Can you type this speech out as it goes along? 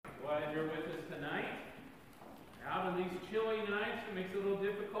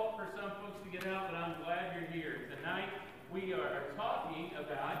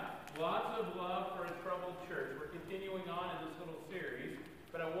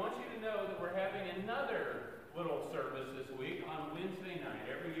little service this week on Wednesday night.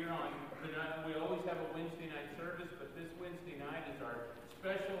 Every year we always have a Wednesday night service, but this Wednesday night is our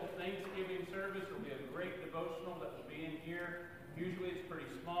special Thanksgiving service. It'll be a great devotional that will be in here. Usually it's pretty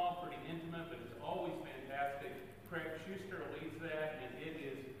small, pretty intimate, but it's always fantastic. Craig Schuster leads that, and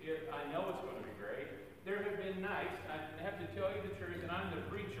I know it's going to be great. There have been nights, I have to tell you the truth, and I'm the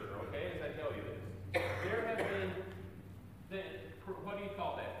preacher, okay, as I tell you this. There have been, what do you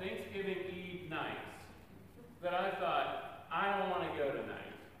call that, Thanksgiving Eve nights that I thought, I don't want to go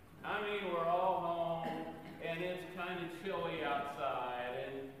tonight. I mean, we're all home, and it's kind of chilly outside,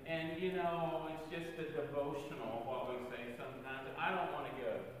 and you know, it's just a devotional, what we say sometimes. I don't want to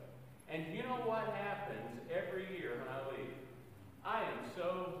go. And you know what happens every year when I leave? I am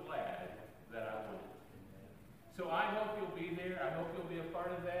so glad that I went. So I hope you'll be there. I hope you'll be a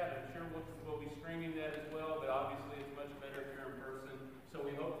part of that. I'm sure we'll be streaming that as well, but obviously it's much better if you're in person. So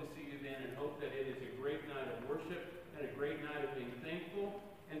we hope to see you then and hope that it is a great night of worship and a great night of being thankful.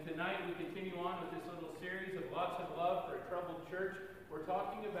 And tonight we continue on with this little series of lots of love for a troubled church. We're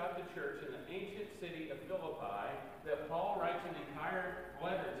talking about the church in the ancient city of Philippi that Paul writes an entire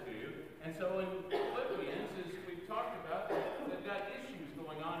letter to. And so in Philippians, as we've talked about, they've got issues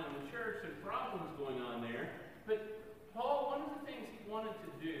going on in the church and problems going on there. But Paul, one of the things he wanted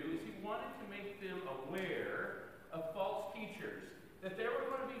to do is he wanted to make them aware of false teachers. That there were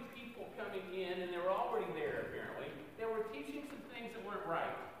going to be people coming in, and they were already there apparently, that were teaching some things that weren't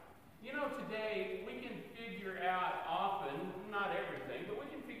right. You know, today we can figure out often, not everything, but we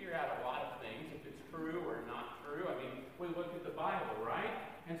can figure out a lot of things, if it's true or not true. I mean, we look at the Bible, right?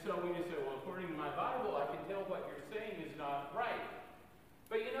 And so we just say, well, according to my Bible, I can tell what you're saying is not right.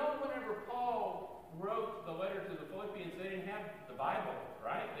 But you know, whenever Paul wrote the letter to the Philippians, they didn't have the Bible,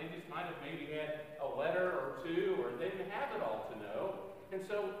 right? They just might have maybe had a letter or two, or they didn't have it all to know. And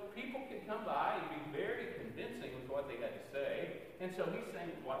so people could come by and be very convincing with what they had to say. And so he's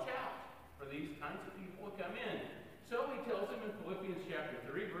saying, watch out for these kinds of people who come in. So he tells them in Philippians chapter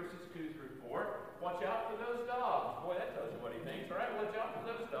 3, verses 2 through 4, watch out for those dogs. Boy, that tells you what he thinks, right? Watch out for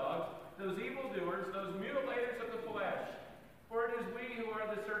those dogs, those evildoers, those mutilators of the flesh. For it is we who are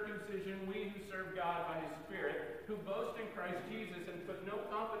the circumcision, we who serve God by his Spirit, who boast in Christ Jesus and put no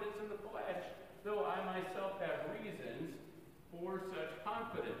confidence in the flesh, though I myself have reasons for such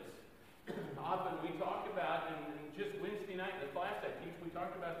confidence. Often we talk about, and just Wednesday night in the class I teach, we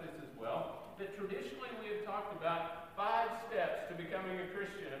talked about this as well, that traditionally we have talked about 5 steps to becoming a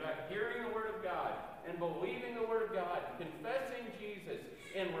Christian, about hearing the Word of God and believing the Word of God, confessing Jesus,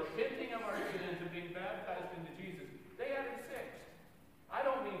 and repenting of our sins and being baptized into Jesus. They added 6. I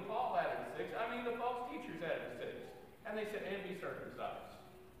don't mean Paul added 6. I mean the false teachers added 6. And they said, and be circumcised.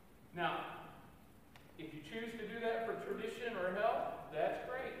 Now, if you choose to do that for tradition or help, that's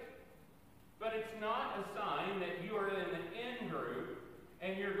great. But it's not a sign that you are in the in group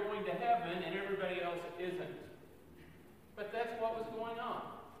and you're going to heaven and everybody else isn't. But that's what was going on.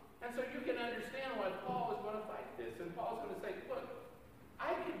 And so you can understand why Paul was going to fight this. And Paul's going to say, look,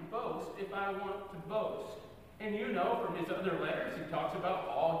 I can boast if I want to boast. And you know from his other letters, he talks about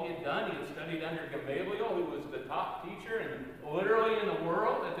all he had done. He had studied under Gamaliel, who was the top teacher and literally in the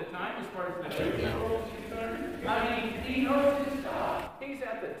world at the time as far as the Jewish world is concerned. I mean, he knows his stuff. He's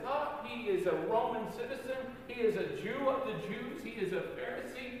at the top. He is a Roman citizen. He is a Jew of the Jews. He is a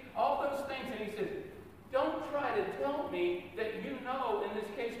Pharisee. All those things. And he says, don't try to tell me that you know, in this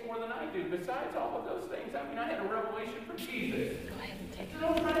case, more than I do. Besides all of those things, I mean, I had a revelation from Jesus. Go ahead and take it.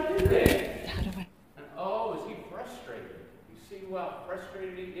 Don't try to do that. How do I? Oh, is he frustrated? You see how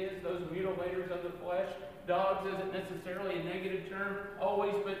frustrated he is? Those mutilators of the flesh. Dogs isn't necessarily a negative term,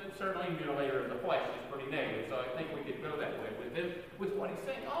 always, but certainly mutilator of the flesh is pretty negative. So I think we could go that way with him, with what he's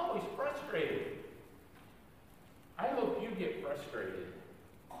saying. Oh, he's frustrated. I hope you get frustrated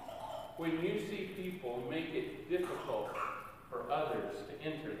when you see people make it difficult for others to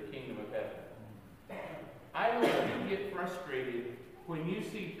enter the kingdom of heaven. I hope you get frustrated when you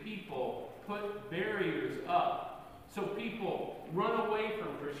see people put barriers up so people run away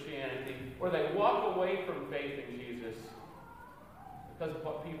from Christianity or they walk away from faith in Jesus because of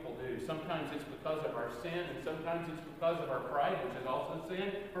what people do. Sometimes it's because of our sin, and sometimes it's because of our pride, which is also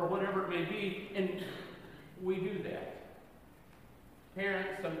sin, or whatever it may be, and we do that.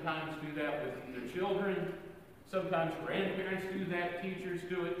 Parents sometimes do that with their children. Sometimes grandparents do that. Teachers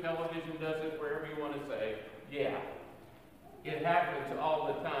do it. Television does it. Wherever you want to say, yeah. It happens all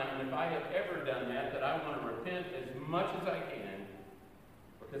the time, and if I have ever done that, that I want to repent as much as I can,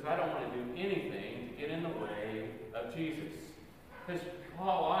 because I don't want to do anything to get in the way of Jesus. Because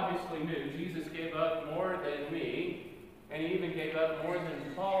Paul obviously knew Jesus gave up more than me, and he even gave up more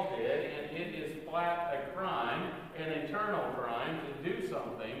than Paul did, and it is flat a crime internal crime to do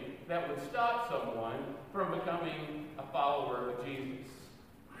something that would stop someone from becoming a follower of Jesus.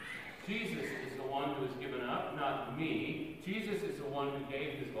 Jesus is the one who has given up, not me. Jesus is the one who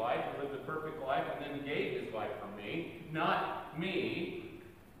gave his life and lived a perfect life and then gave his life for me, not me.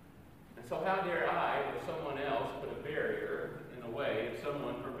 And so how dare I or someone else put a barrier in the way of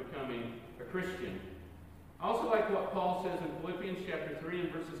someone from becoming a Christian? I also like what Paul says in Philippians chapter 3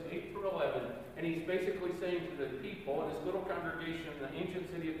 and verses 8 through 11. And he's basically saying to the people in this little congregation in the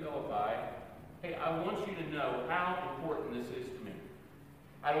ancient city of Philippi, hey, I want you to know how important this is to me.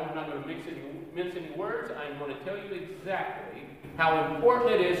 I'm not going to mince any words. I'm going to tell you exactly how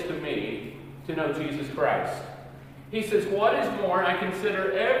important it is to me to know Jesus Christ. He says, what is more, I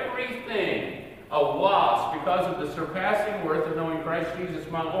consider everything a loss because of the surpassing worth of knowing Christ Jesus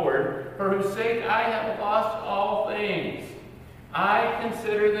my Lord, for whose sake I have lost all things. I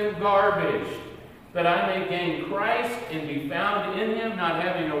consider them garbage, that I may gain Christ and be found in him, not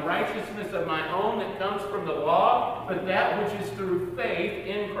having a righteousness of my own that comes from the law, but that which is through faith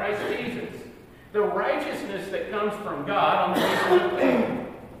in Christ Jesus. The righteousness that comes from God on the basis of faith.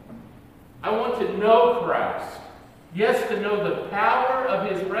 I want to know Christ. Yes, to know the power of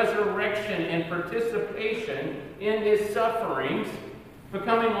his resurrection and participation in his sufferings,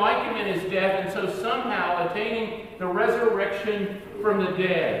 becoming like him in his death, and so somehow attaining the resurrection from the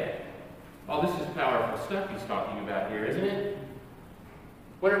dead. Oh, this is powerful stuff he's talking about here, isn't it?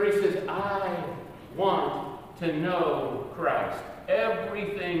 Whenever he says, I want to know Christ.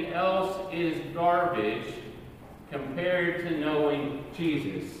 Everything else is garbage compared to knowing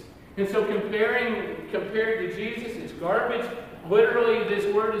Jesus. And so compared to Jesus, it's garbage. Literally,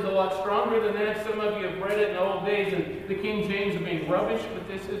 this word is a lot stronger than that. Some of you have read it in the old days, and the King James would mean rubbish, but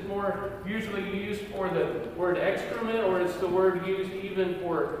this is more usually used for the word excrement, or it's the word used even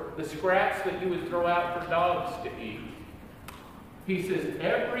for the scraps that you would throw out for dogs to eat. He says,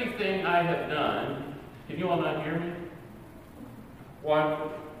 everything I have done, can you all not hear me?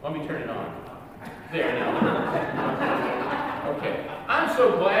 Well, let me turn it on. There, now. Okay. I'm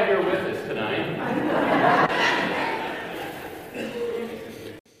so glad you're with us tonight.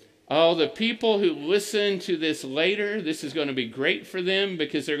 Oh, the people who listen to this later, this is going to be great for them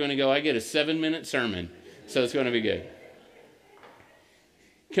because they're going to go, I get a 7-minute sermon. So it's going to be good.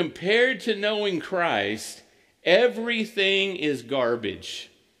 Compared to knowing Christ, everything is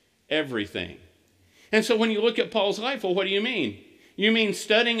garbage. Everything. And so when you look at Paul's life, well, what do you mean? You mean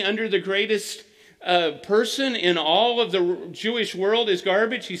studying under the greatest person in all of the Jewish world is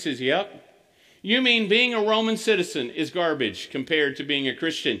garbage? He says, yep. You mean being a Roman citizen is garbage compared to being a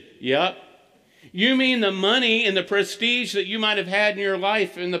Christian? Yep. You mean the money and the prestige that you might have had in your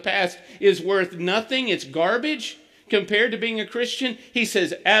life in the past is worth nothing? It's garbage compared to being a Christian? He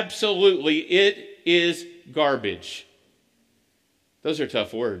says, absolutely, it is garbage. Those are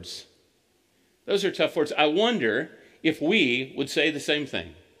tough words. Those are tough words. I wonder if we would say the same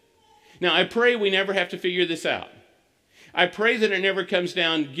thing. Now, I pray we never have to figure this out. I pray that it never comes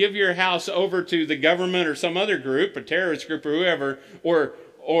down, give your house over to the government or some other group, a terrorist group or whoever, or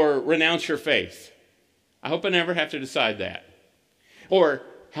renounce your faith. I hope I never have to decide that. Or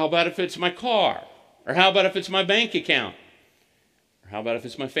how about if it's my car? Or how about if it's my bank account? Or how about if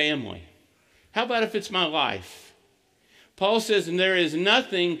it's my family? How about if it's my life? Paul says, and there is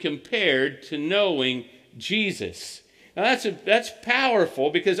nothing compared to knowing Jesus. Now that's powerful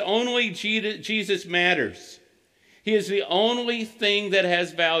because only Jesus matters. He is the only thing that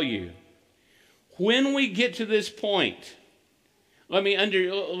has value. When we get to this point, let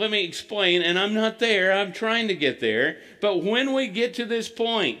me explain, and I'm not there, I'm trying to get there, but when we get to this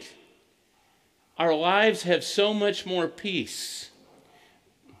point, our lives have so much more peace.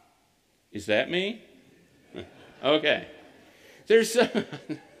 Is that me? Okay. This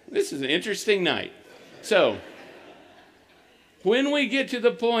is an interesting night. So, when we get to the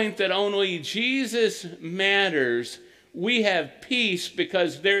point that only Jesus matters, we have peace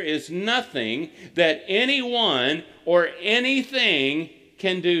because there is nothing that anyone or anything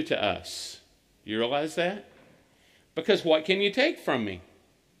can do to us. You realize that? Because what can you take from me?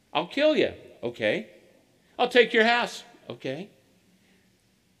 I'll kill you. Okay. I'll take your house. Okay.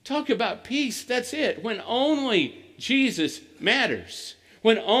 Talk about peace. That's it. When only Jesus matters.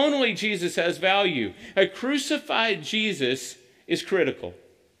 When only Jesus has value. A crucified Jesus is critical.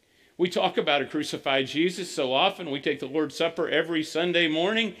 We talk about a crucified Jesus so often. We take the Lord's Supper every Sunday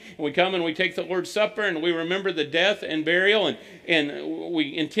morning, and we come and we take the Lord's Supper, and we remember the death and burial, and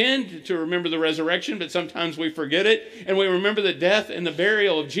we intend to remember the resurrection, but sometimes we forget it, and we remember the death and the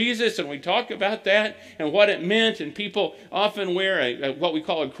burial of Jesus, and we talk about that and what it meant, and people often wear what we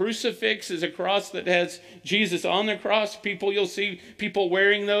call a crucifix, is a cross that has Jesus on the cross. You'll see people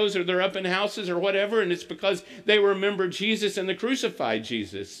wearing those, or they're up in houses or whatever, and it's because they remember Jesus and the crucified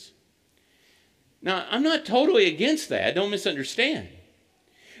Jesus. Now, I'm not totally against that. Don't misunderstand.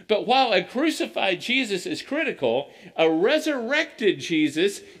 But while a crucified Jesus is critical, a resurrected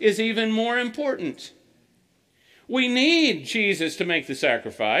Jesus is even more important. We need Jesus to make the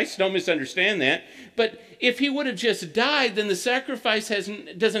sacrifice. Don't misunderstand that. But if he would have just died, then the sacrifice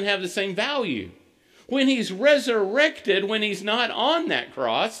doesn't have the same value. When he's resurrected, when he's not on that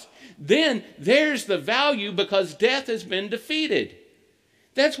cross, then there's the value because death has been defeated.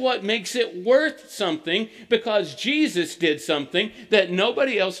 That's what makes it worth something, because Jesus did something that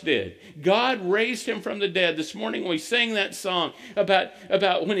nobody else did. God raised him from the dead. This morning we sang that song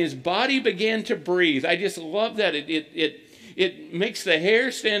about when his body began to breathe. I just love that. It makes the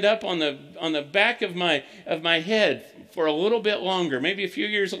hair stand up on the back of my head for a little bit longer. Maybe a few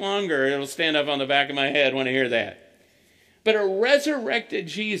years longer, it'll stand up on the back of my head when I hear that. But a resurrected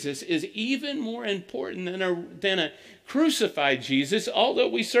Jesus is even more important than a crucified Jesus, although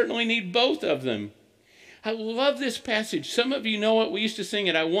we certainly need both of them. I love this passage. Some of you know it. We used to sing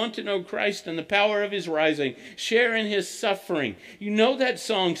it. I want to know Christ and the power of his rising, share in his suffering. You know that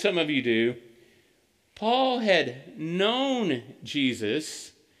song, some of you do. Paul had known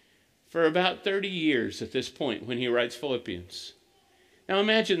Jesus for about 30 years at this point when he writes Philippians. Now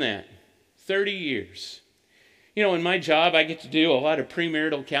imagine that, 30 years. You know, in my job, I get to do a lot of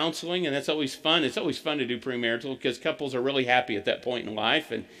premarital counseling, and that's always fun. It's always fun to do premarital because couples are really happy at that point in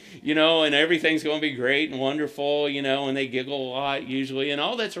life, and, and everything's going to be great and wonderful, and they giggle a lot usually, and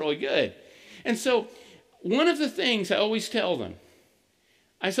all that's really good. And so one of the things I always tell them,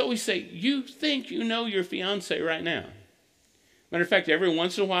 I always say, you think you know your fiance right now. Matter of fact, every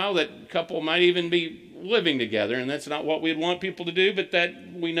once in a while, that couple might even be living together, and that's not what we'd want people to do, but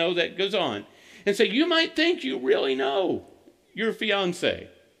that we know that goes on. And so you might think you really know your fiance.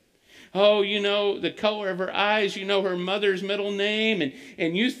 Oh, you know the color of her eyes, you know her mother's middle name,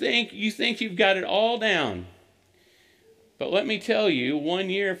 and you think you've got it all down. But let me tell you,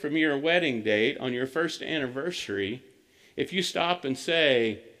 1 year from your wedding date, on your first anniversary, if you stop and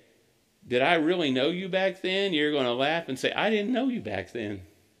say, did I really know you back then? You're going to laugh and say, I didn't know you back then.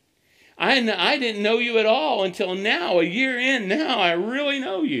 I didn't know you at all until now, a year in. Now I really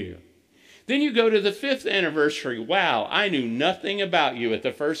know you. Then you go to the 5th anniversary. Wow, I knew nothing about you at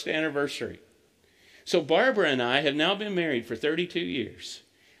the first anniversary. So Barbara and I have now been married for 32 years.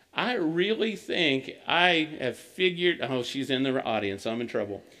 I really think I have figured, she's in the audience, I'm in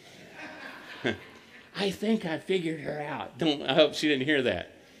trouble. I think I figured her out. I hope she didn't hear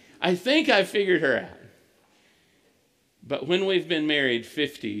that. I think I figured her out. But when we've been married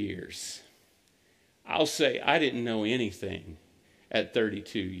 50 years, I'll say I didn't know anything at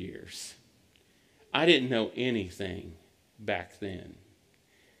 32 years. I didn't know anything back then.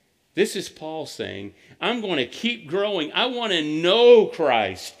 This is Paul saying, I'm going to keep growing. I want to know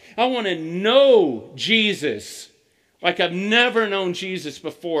Christ. I want to know Jesus like I've never known Jesus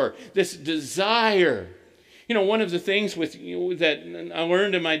before. This desire. One of the things that I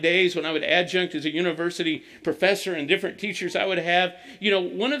learned in my days when I would adjunct as a university professor and different teachers I would have,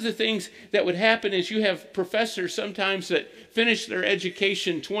 one of the things that would happen is you have professors sometimes that finish their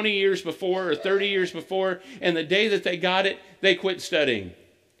education 20 years before or 30 years before, and the day that they got it, they quit studying.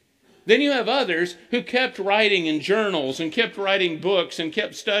 Then you have others who kept writing in journals and kept writing books and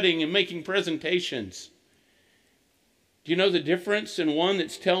kept studying and making presentations. Do you know the difference in one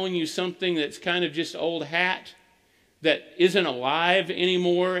that's telling you something that's kind of just old hat, that isn't alive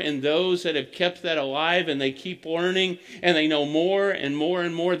anymore, and those that have kept that alive and they keep learning and they know more and more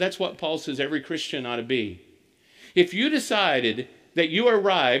and more? That's what Paul says every Christian ought to be. If you decided that you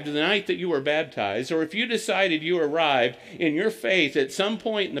arrived the night that you were baptized, or if you decided you arrived in your faith at some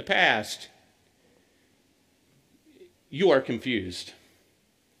point in the past, you are confused.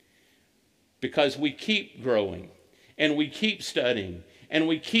 Because we keep growing, and we keep studying, and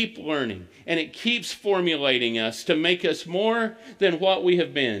we keep learning, and it keeps formulating us to make us more than what we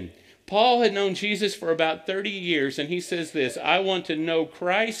have been. Paul had known Jesus for about 30 years, and he says this, I want to know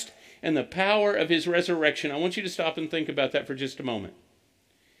Christ and the power of his resurrection. I want you to stop and think about that for just a moment.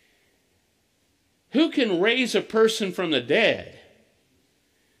 Who can raise a person from the dead?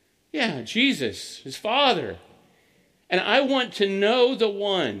 Yeah, Jesus, his Father. And I want to know the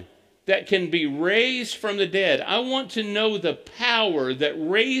one that can be raised from the dead. I want to know the power that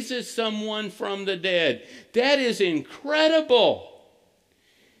raises someone from the dead. That is incredible.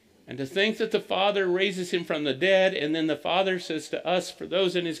 And to think that the Father raises him from the dead, and then the Father says to us, for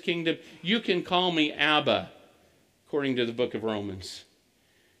those in his kingdom, you can call me Abba, according to the book of Romans.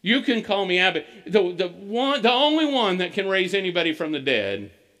 You can call me Abba. The only one that can raise anybody from the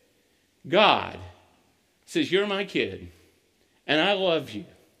dead, God, says, you're my kid, and I love you,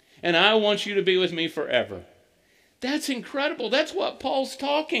 and I want you to be with me forever. That's incredible. That's what Paul's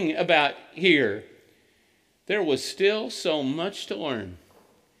talking about here. There was still so much to learn.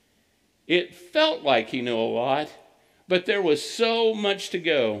 It felt like he knew a lot, but there was so much to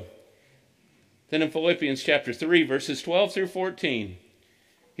go. Then in Philippians chapter 3, verses 12 through 14,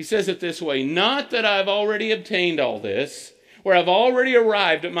 he says it this way, not that I've already obtained all this, or I've already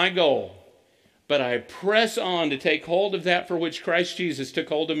arrived at my goal, but I press on to take hold of that for which Christ Jesus took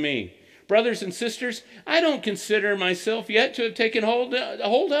hold of me. Brothers and sisters, I don't consider myself yet to have taken hold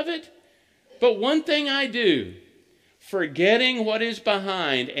of it, but one thing I do, forgetting what is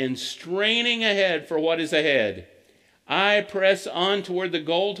behind and straining ahead for what is ahead, I press on toward the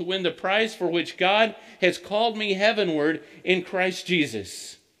goal to win the prize for which God has called me heavenward in Christ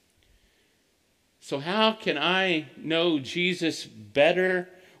Jesus. So how can I know Jesus better?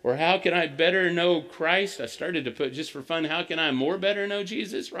 Or how can I better know Christ? I started to put, just for fun, how can I more better know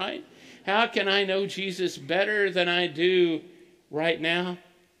Jesus, right? How can I know Jesus better than I do right now?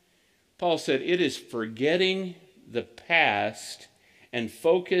 Paul said, it is forgetting the past and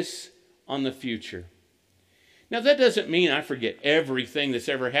focus on the future. Now, that doesn't mean I forget everything that's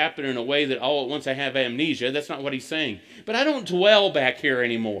ever happened in a way that all at once I have amnesia. That's not what he's saying. But I don't dwell back here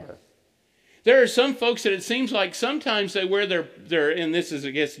anymore. There are some folks that it seems like sometimes they wear their, and this is,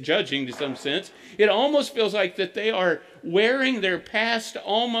 I guess, judging to some sense, it almost feels like that they are wearing their past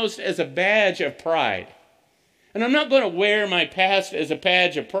almost as a badge of pride. And I'm not going to wear my past as a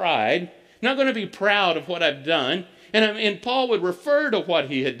badge of pride. I'm not going to be proud of what I've done. And Paul would refer to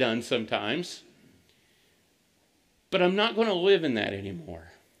what he had done sometimes. But I'm not going to live in that anymore.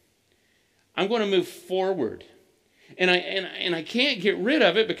 I'm going to move forward. And I can't get rid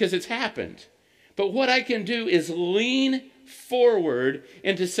of it because it's happened. But what I can do is lean forward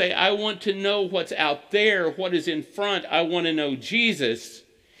and to say, I want to know what's out there, what is in front. I want to know Jesus.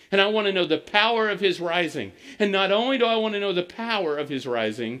 And I want to know the power of his rising. And not only do I want to know the power of his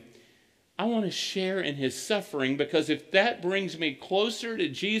rising, I want to share in his suffering, because if that brings me closer to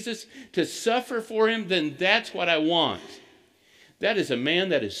Jesus, to suffer for him, then that's what I want. That is a man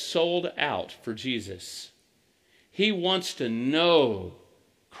that is sold out for Jesus. He wants to know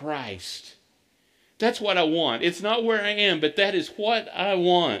Christ. That's what I want. It's not where I am, but that is what I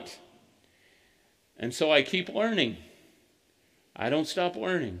want. And so I keep learning. I don't stop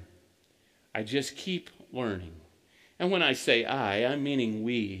learning. I just keep learning. And when I say I'm meaning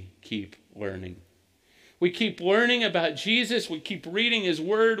we keep learning. We keep learning about Jesus. We keep reading his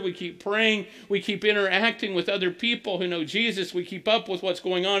word. We keep praying. We keep interacting with other people who know Jesus. We keep up with what's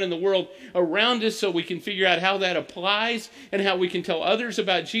going on in the world around us so we can figure out how that applies and how we can tell others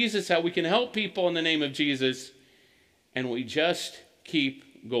about Jesus, how we can help people in the name of Jesus. And we just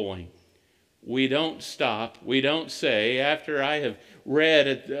keep going. We don't stop. We don't say, after I have read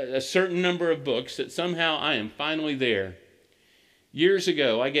a certain number of books, that somehow I am finally there. Years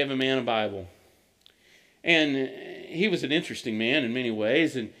ago, I gave a man a Bible. And he was an interesting man in many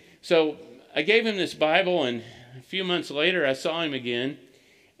ways. And so I gave him this Bible, and a few months later I saw him again.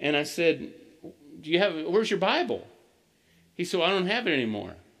 And I said, where's your Bible? He said, well, I don't have it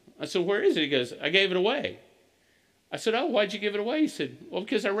anymore. I said, where is it? He goes, I gave it away. I said, oh, why'd you give it away? He said, well,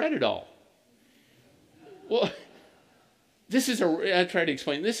 because I read it all. Well, I try to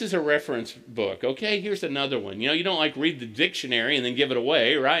explain, this is a reference book, okay? Here's another one. You don't like read the dictionary and then give it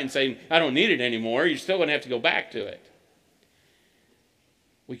away, right? And say, I don't need it anymore. You're still going to have to go back to it.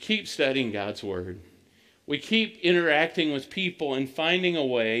 We keep studying God's word. We keep interacting with people and finding a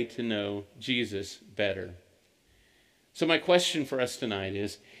way to know Jesus better. So my question for us tonight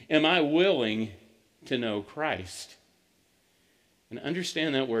is, am I willing to know Christ? And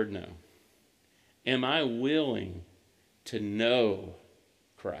understand that word know. Am I willing to know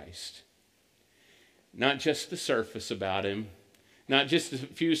Christ? Not just the surface about him, not just a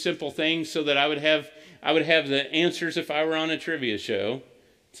few simple things so that I would have the answers if I were on a trivia show.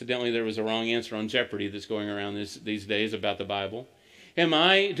 Incidentally, there was a wrong answer on Jeopardy that's going around these days about the Bible. Do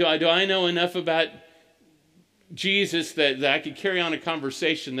I know enough about Jesus that I could carry on a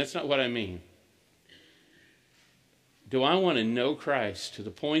conversation? That's not what I mean. Do I want to know Christ to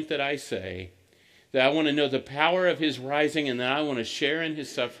the point that I say that I want to know the power of his rising, and that I want to share in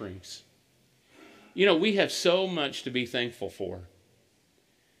his sufferings. You know, we have so much to be thankful for.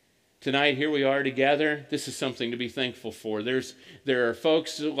 Tonight, here we are together. This is something to be thankful for. There are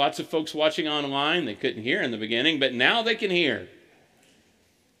folks, lots of folks watching online that couldn't hear in the beginning, but now they can hear.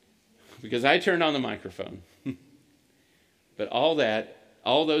 Because I turned on the microphone. But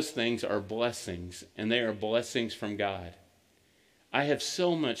all those things are blessings, and they are blessings from God. I have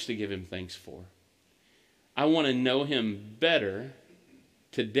so much to give him thanks for. I want to know him better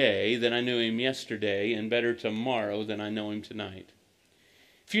today than I knew him yesterday, and better tomorrow than I know him tonight.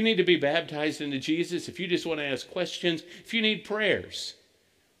 If you need to be baptized into Jesus, if you just want to ask questions, if you need prayers,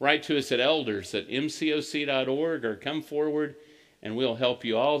 write to us at elders@mcoc.org or come forward and we'll help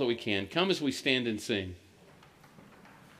you all that we can. Come as we stand and sing.